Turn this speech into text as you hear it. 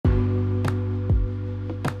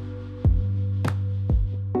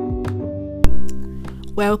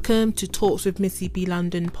Welcome to Talks with Missy B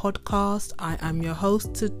London podcast. I am your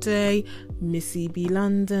host today, Missy B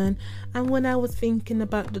London, and when I was thinking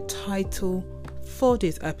about the title for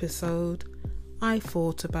this episode, I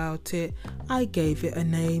thought about it. I gave it a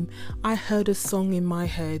name. I heard a song in my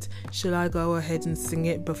head. Shall I go ahead and sing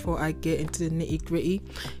it before I get into the nitty gritty?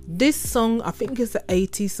 This song, I think it's the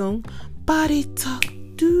 80s song. Body talk,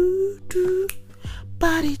 do do.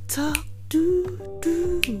 Body talk, do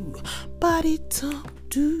do. Body talk,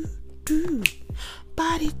 do do.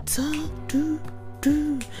 Body talk, do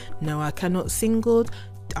do. No, I cannot sing good.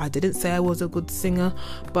 I didn't say I was a good singer,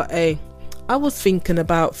 but hey, I was thinking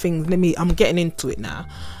about things. I'm getting into it now.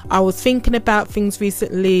 I was thinking about things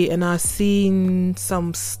recently and I seen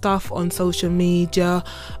some stuff on social media.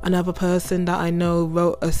 Another person that I know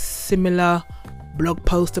wrote a similar blog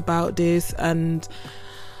post about this, and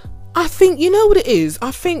I think, you know what it is?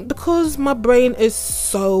 I think because my brain is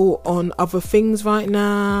so on other things right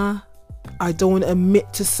now, I don't want to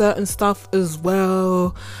admit to certain stuff as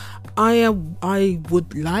well. I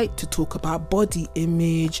would like to talk about body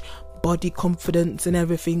image, body confidence and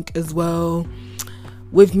everything as well.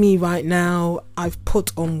 With me right now, I've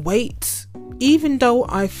put on weight, even though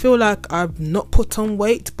I feel like I've not put on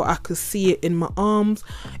weight, but I can see it in my arms,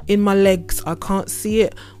 in my legs. I can't see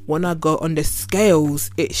it. When I go on the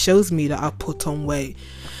scales, it shows me that I put on weight,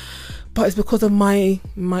 but it's because of my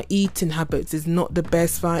eating habits is not the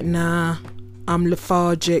best right now. I'm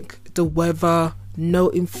lethargic, the weather, no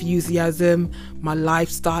enthusiasm, my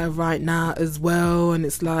lifestyle right now as well, and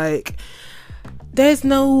it's like there's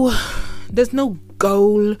no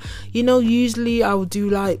goal. You know, usually I would do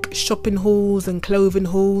like shopping hauls and clothing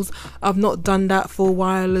hauls. I've not done that for a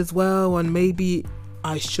while as well, and maybe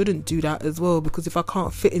I shouldn't do that as well, because if I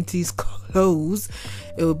can't fit into these clothes,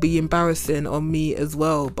 it will be embarrassing on me as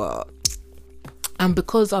well. And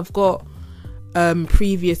because I've got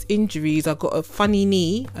previous injuries, I've got a funny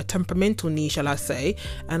knee, a temperamental knee shall I say,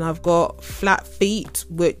 and I've got flat feet,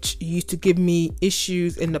 which used to give me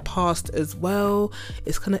issues in the past as well.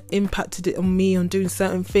 It's kind of impacted it on me on doing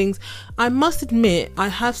certain things. I must admit, I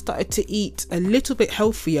have started to eat a little bit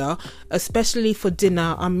healthier, especially for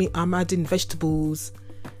dinner. I'm adding vegetables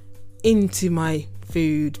into my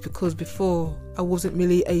food, because before I wasn't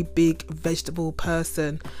really a big vegetable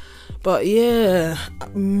person. But yeah,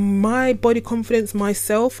 my body confidence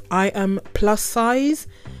myself, I am plus size.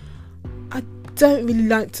 I don't really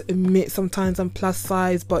like to admit sometimes I'm plus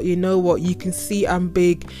size, but you know what, you can see I'm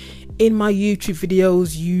big. In my YouTube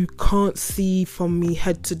videos, you can't see from me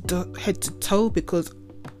head to toe, because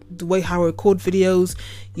the way how I record videos,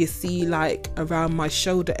 you see like around my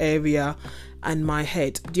shoulder area and my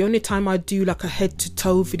head. The only time I do like a head to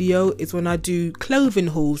toe video is when I do clothing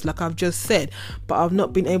hauls, like I've just said, but I've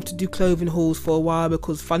not been able to do clothing hauls for a while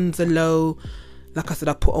because funds are low. Like I said,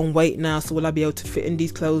 I put on weight now, so will I be able to fit in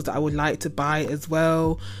these clothes that I would like to buy as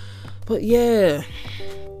well? But yeah,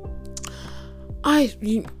 I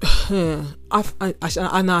can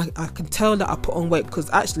tell that I put on weight,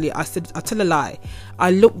 because actually I tell a lie.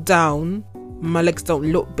 I look down, my legs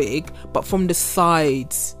don't look big, but from the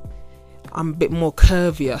sides I'm a bit more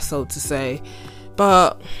curvier, so to say.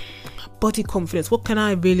 But body confidence, what can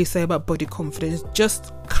I really say about body confidence?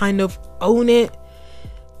 Just kind of own it.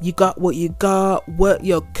 You got what you got, work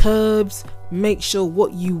your curves, make sure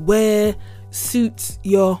what you wear suits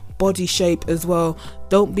your body shape as well.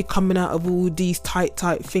 Don't be coming out of all these tight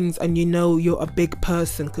things and you know you're a big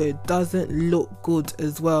person, because it doesn't look good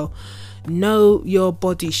as well. Know your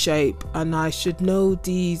body shape, and I should know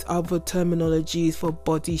these other terminologies for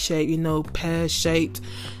body shape, you know, pear shaped,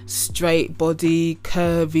 straight body,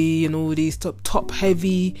 curvy, and all these top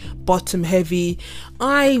heavy, bottom heavy.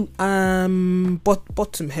 I am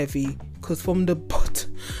bottom heavy, because from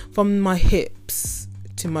my hips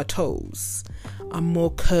to my toes I'm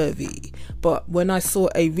more curvy. But when I saw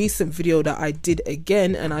a recent video that I did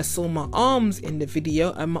again, and I saw my arms in the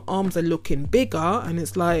video, and my arms are looking bigger, and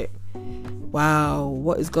it's like, wow,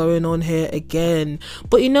 what is going on here again?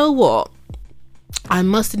 But you know what, I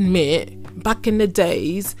must admit, back in the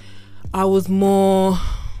days I was more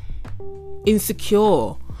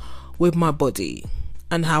insecure with my body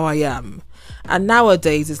and how I am, and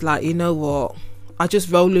nowadays it's like, you know what, I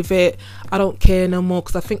just roll with it. I don't care no more,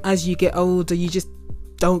 because I think as you get older you just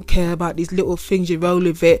don't care about these little things. You roll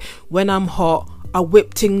with it. When I'm hot, I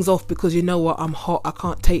whip things off, because you know what, I'm hot, I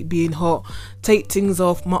can't take being hot. Take things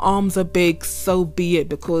off. My arms are big, so be it,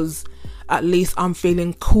 because at least I'm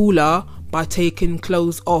feeling cooler by taking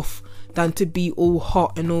clothes off than to be all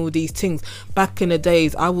hot and all these things. Back in the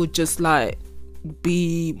days I would just like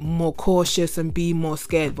be more cautious and be more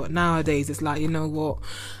scared. But nowadays it's like, you know what,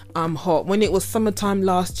 I'm hot. When it was summertime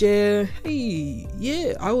last year, hey,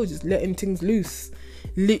 yeah, I was just letting things loose,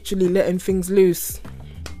 literally letting things loose.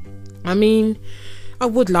 I mean, I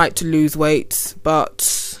would like to lose weight,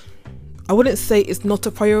 but I wouldn't say it's not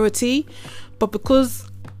a priority. But because,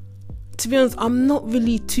 to be honest, I'm not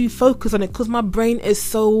really too focused on it, because my brain is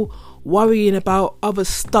so worrying about other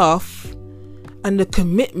stuff, and the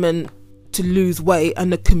commitment to lose weight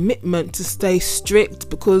and the commitment to stay strict.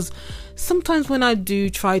 Because sometimes when I do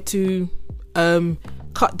try to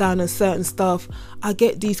cut down on certain stuff, I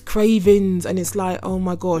get these cravings, and it's like, oh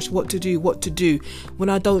my gosh, what to do when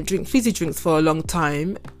I don't drink fizzy drinks for a long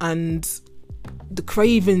time, and the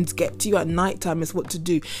cravings get to you at night time. Is what to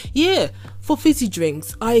do. Yeah, for fizzy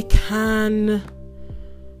drinks I can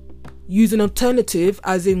use an alternative,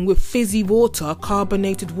 as in with fizzy water,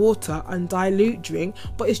 carbonated water, and dilute drink,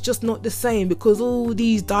 but it's just not the same, because all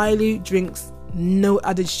these dilute drinks, no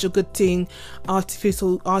added sugar thing,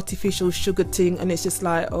 artificial sugar thing, and it's just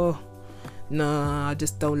like, oh no, I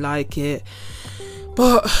just don't like it.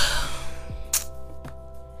 But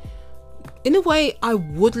in a way, I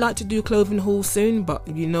would like to do a clothing haul soon, but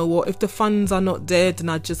you know what, if the funds are not there, then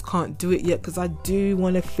I just can't do it yet, because I do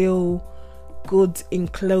want to feel good in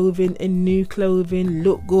clothing, in new clothing,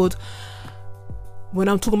 look good. When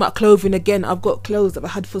I'm talking about clothing, again, I've got clothes that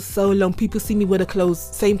I've had for so long. People see me wear the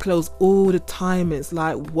same clothes all the time. It's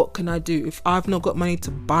like, what can I do? If I've not got money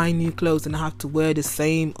to buy new clothes and I have to wear the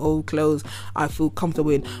same old clothes I feel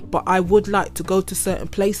comfortable in. But I would like to go to certain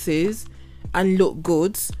places and look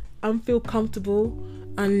good and feel comfortable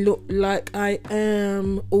and look like I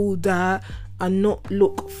am all that, and not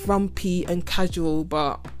look frumpy and casual.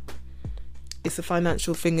 But it's a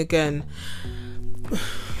financial thing again.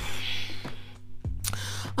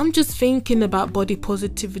 I'm just thinking about body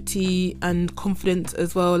positivity and confidence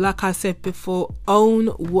as well. Like I said before, own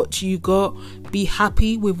what you got, be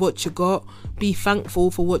happy with what you got, be thankful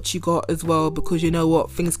for what you got as well, because you know what,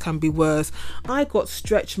 things can be worse. I got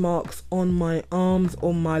stretch marks on my arms,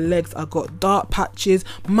 on my legs, I got dark patches,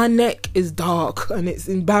 my neck is dark, and it's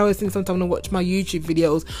embarrassing sometimes when I watch my YouTube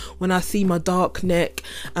videos when I see my dark neck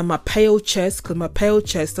and my pale chest, because my pale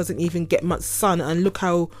chest doesn't even get much sun, and look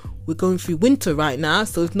how we're going through winter right now,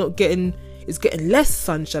 so it's getting less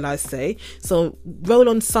sun, shall I say. So roll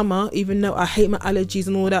on summer, even though I hate my allergies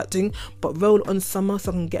and all that thing, but roll on summer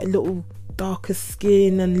so I can get a little darker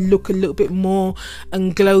skin and look a little bit more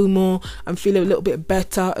and glow more and feel a little bit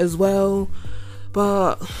better as well.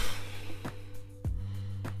 But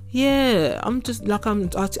yeah, I'm just like,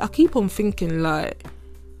 I keep on thinking, like,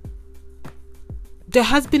 there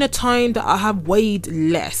has been a time that I have weighed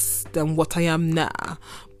less than what I am now,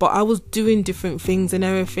 but I was doing different things and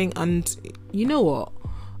everything, and you know what,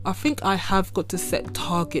 I think I have got to set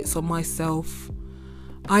targets on myself.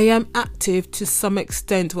 I am active to some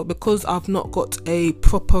extent, but because I've not got a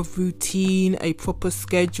proper routine, a proper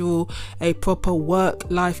schedule, a proper work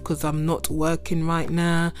life, because I'm not working right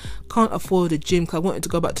now, can't afford a gym, because I wanted to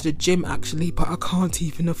go back to the gym actually, but I can't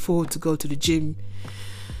even afford to go to the gym.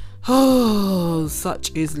 Oh,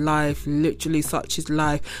 such is life, literally such is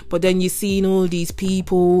life. But then you're seeing all these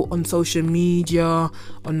people on social media,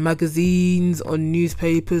 on magazines, on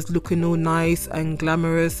newspapers, looking all nice and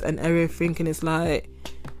glamorous and everything, and it's like,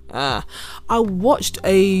 I watched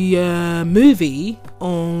a movie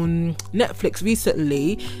on Netflix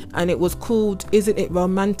recently, and it was called Isn't It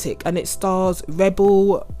Romantic, and it stars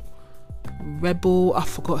Rebel, I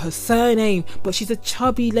forgot her surname, but she's a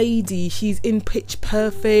chubby lady. She's in Pitch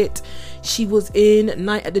Perfect. She was in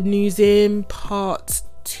Night at the Museum Part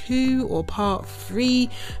 2 or Part 3,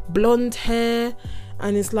 blonde hair.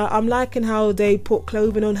 And it's like, I'm liking how they put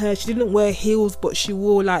clothing on her. She didn't wear heels, but she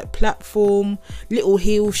wore like platform little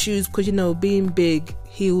heel shoes, because you know, being big,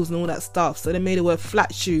 heels and all that stuff, so they made her wear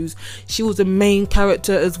flat shoes. She was the main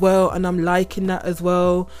character as well, and I'm liking that as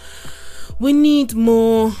well. We need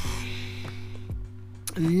more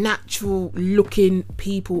natural looking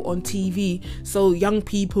people on TV, so young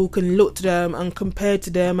people can look to them and compare to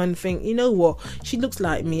them and think, you know what, she looks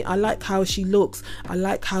like me, I like how she looks, I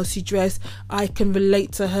like how she dressed, I can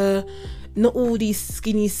relate to her. Not all these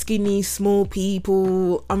skinny small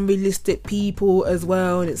people, unrealistic people as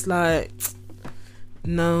well. And it's like,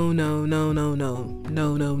 no.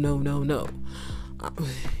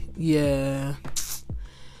 Yeah,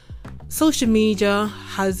 social media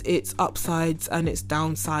has its upsides and its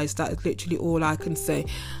downsides. That is literally all I can say.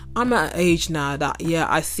 I'm at an age now that, yeah,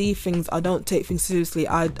 I see things, I don't take things seriously.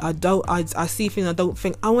 I see things, I don't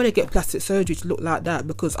think I want to get plastic surgery to look like that,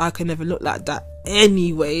 because I can never look like that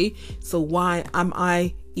anyway. So why am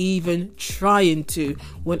I even trying to.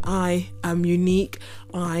 When I am unique,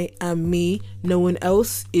 I am me. No one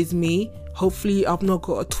else is me. Hopefully I've not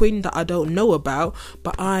got a twin that I don't know about,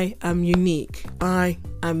 but I am unique. I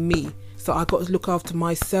am me. So I got to look after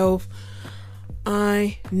myself.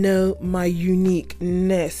 I know my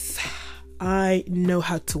uniqueness. I know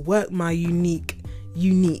how to work my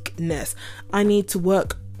uniqueness. I need to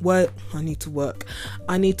work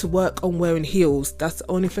on wearing heels. That's the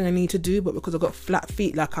only thing I need to do. But because I've got flat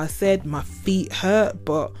feet, like I said, my feet hurt.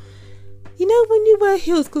 But you know, when you wear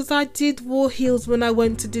heels, because I did wear heels when I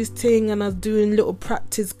went to this thing and I was doing little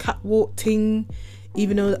practice catwalk thing,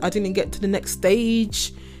 even though I didn't get to the next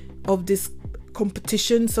stage of this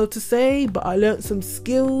competition, so to say, but I learned some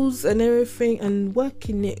skills and everything, and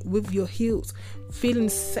working it with your heels, feeling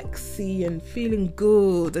sexy and feeling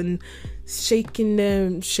good and shaking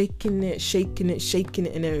it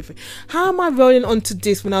and everything. How am I rolling onto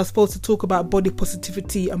this when I was supposed to talk about body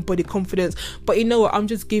positivity and body confidence? But you know what, I'm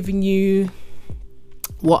just giving you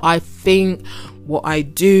what I think, what I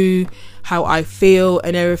do, how I feel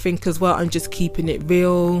and everything as well. I'm just keeping it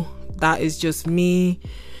real. That is just me.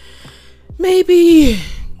 Maybe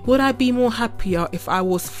would I be more happier if I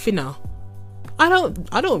was thinner? I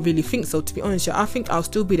don't really think so, to be honest. I think I'll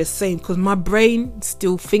still be the same, because my brain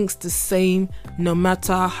still thinks the same no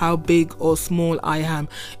matter how big or small I am.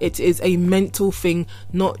 It is a mental thing,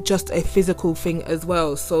 not just a physical thing as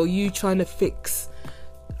well. So you trying to fix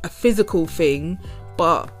a physical thing,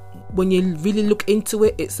 but when you really look into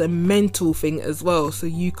it, it's a mental thing as well. So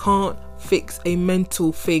you can't fix a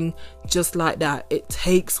mental thing just like that. It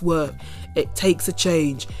takes work. It takes a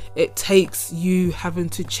change. It takes you having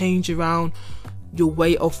to change around your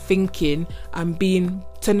way of thinking and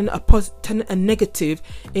turning a negative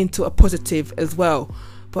into a positive as well.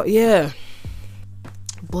 But yeah,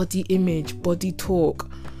 body image, body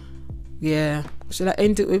talk. Yeah, should I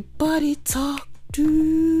end it with body talk?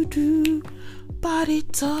 Do body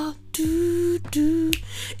talk. Do.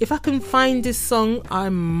 If I can find this song, I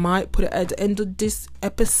might put it at the end of this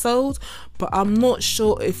episode, but I'm not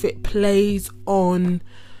sure if it plays on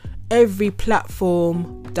every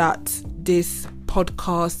platform that this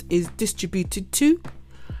podcast is distributed to,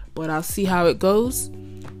 but I'll see how it goes.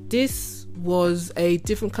 This was a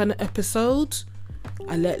different kind of episode.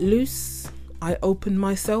 I let loose. I opened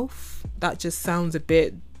myself. That just sounds a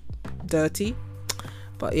bit dirty.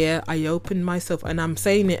 But yeah, I opened myself, and I'm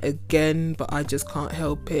saying it again, but I just can't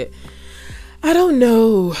help it. I don't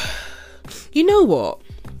know. You know what?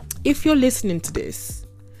 If you're listening to this,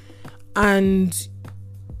 and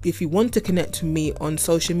if you want to connect with me on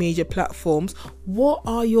social media platforms, what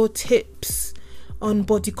are your tips on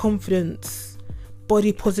body confidence,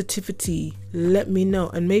 body positivity? Let me know,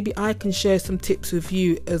 and maybe I can share some tips with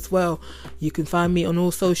you as well. You can find me on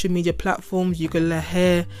all social media platforms. You can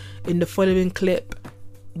hear in the following clip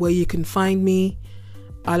where you can find me.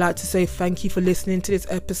 I like to say thank you for listening to this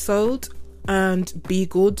episode, and be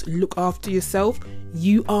good, look after yourself.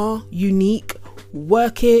 You are unique.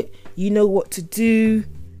 Work it. You know what to do.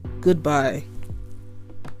 Goodbye.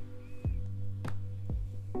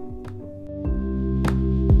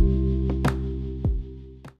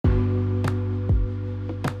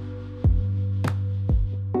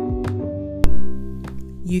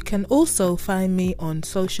 You can also find me on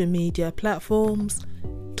social media platforms: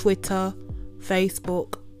 Twitter,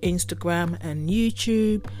 Facebook, Instagram and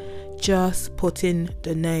YouTube. Just put in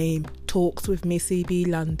the name Talks with Missy B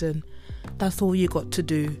London. That's all you got to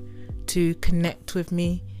do to connect with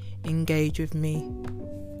me, engage with me,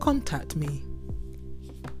 contact me.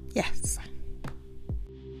 Yes.